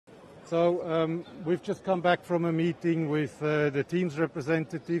We've just come back from a meeting with the team's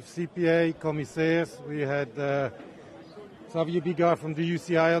representatives, CPA, commissaires. We had Xavier Bigard from the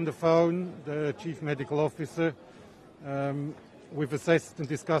UCI on the phone, the Chief Medical Officer. We've assessed and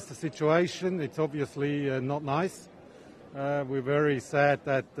discussed the situation. It's obviously not nice. We're very sad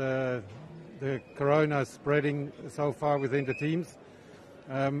that the corona is spreading so far within the teams.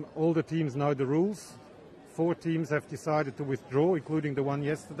 All the teams know the rules. 4 teams have decided to withdraw, including the one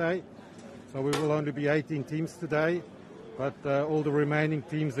yesterday. So we will only be 18 teams today, but all the remaining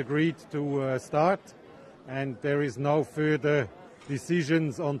teams agreed to start, and there is no further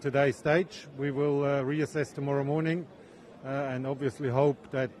decisions on today's stage. We will reassess tomorrow morning and obviously hope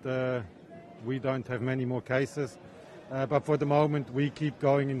that we don't have many more cases. But for the moment, we keep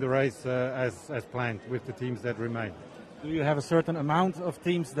going in the race as planned with the teams that remain. Do you have a certain amount of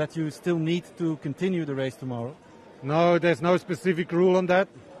teams that you still need to continue the race tomorrow? No, there's no specific rule on that.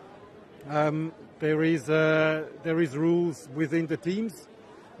 There is rules within the teams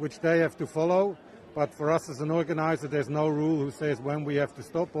which they have to follow, but for us as an organizer, there's no rule who says when we have to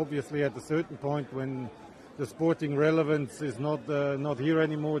stop. Obviously, at a certain point when the sporting relevance is not here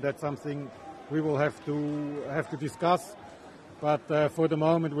anymore, that's something we will have to discuss. But for the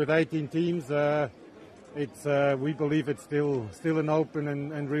moment, with 18 teams, we believe it's still an open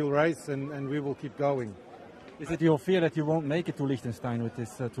and real race, and we will keep going. Is it your fear that you won't make it to Liechtenstein with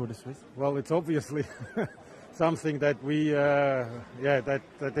this Tour de Suisse? Well, it's obviously something that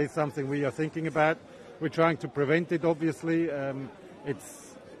that is something we are thinking about. We're trying to prevent it, obviously.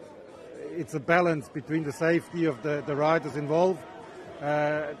 It's a balance between the safety of the riders involved,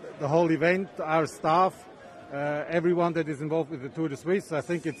 the whole event, our staff, everyone that is involved with the Tour de Suisse. I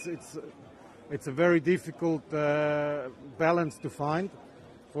think it's a very difficult balance to find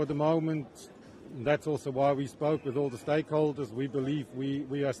for the moment. That's also why we spoke with all the stakeholders. We believe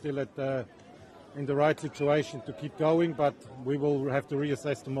we are still in the right situation to keep going, but we will have to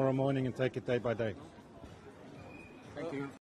reassess tomorrow morning and take it day by day. Thank you.